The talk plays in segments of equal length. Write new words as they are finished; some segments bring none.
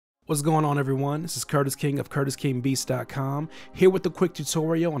What's going on, everyone? This is Curtis King of CurtisKingBeats.com, here with a quick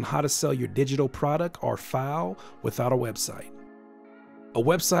tutorial on how to sell your digital product or file without a website. A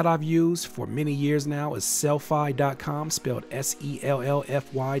website I've used for many years now is Sellfy.com, spelled SELLFY.com.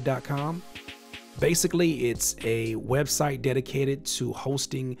 Basically, it's a website dedicated to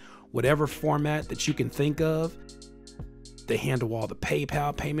hosting whatever format that you can think of. They handle all the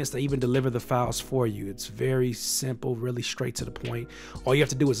PayPal payments. They even deliver the files for you. It's very simple, really straight to the point. All you have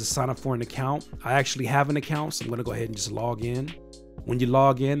to do is to sign up for an account. I actually have an account, so I'm going to go ahead and just log in. When you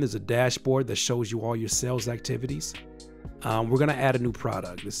log in, there's a dashboard that shows you all your sales activities. We're going to add a new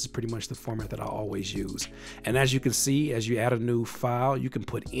product. This is pretty much the format that I always use. And as you can see, as you add a new file, you can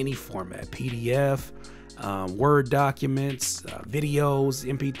put any format, PDF, Word documents, videos,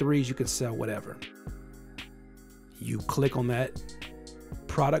 MP3s, you can sell whatever. You click on that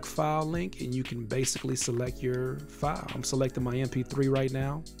product file link and you can basically select your file. I'm selecting my MP3 right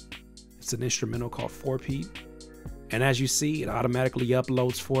now. It's an instrumental called 4Peat. And as you see, it automatically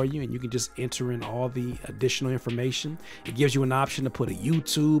uploads for you and you can just enter in all the additional information. It gives you an option to put a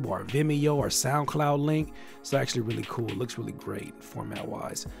YouTube or a Vimeo or SoundCloud link. It's actually really cool. It looks really great format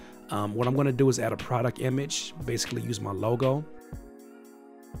wise. What I'm gonna do is add a product image, basically use my logo.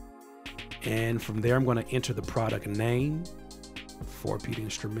 And from there, I'm going to enter the product name, 4Peat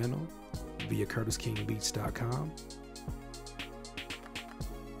Instrumental, via CurtisKingBeats.com.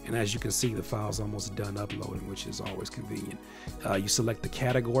 And as you can see, the file's almost done uploading, which is always convenient. You select the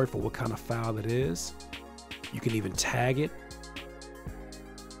category for what kind of file it is. You can even tag it.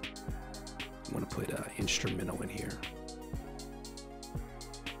 I'm going to put instrumental in here.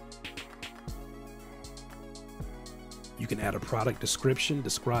 You can add a product description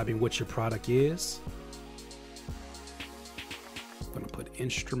describing what your product is. I'm going to put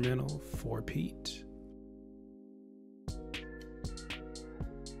instrumental 4Peat.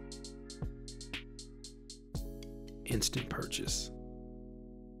 Instant purchase.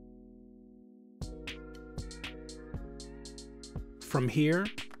 From here,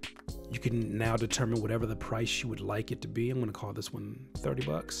 you can now determine whatever the price you would like it to be. I'm going to call this one 30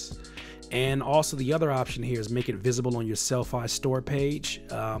 bucks. And also the other option here is make it visible on your Sellfy store page.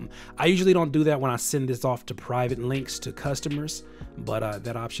 I usually don't do that when I send this off to private links to customers, but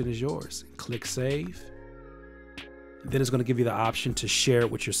that option is yours. Click save. Then it's going to give you the option to share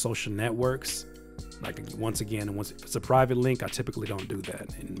it with your social networks. Like once again, if it's a private link, I typically don't do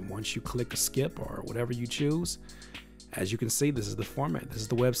that. And once you click skip or whatever you choose, as you can see, this is the format. This is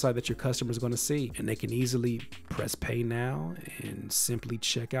the website that your customer is going to see, and they can easily press pay now and simply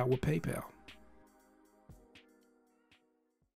check out with PayPal.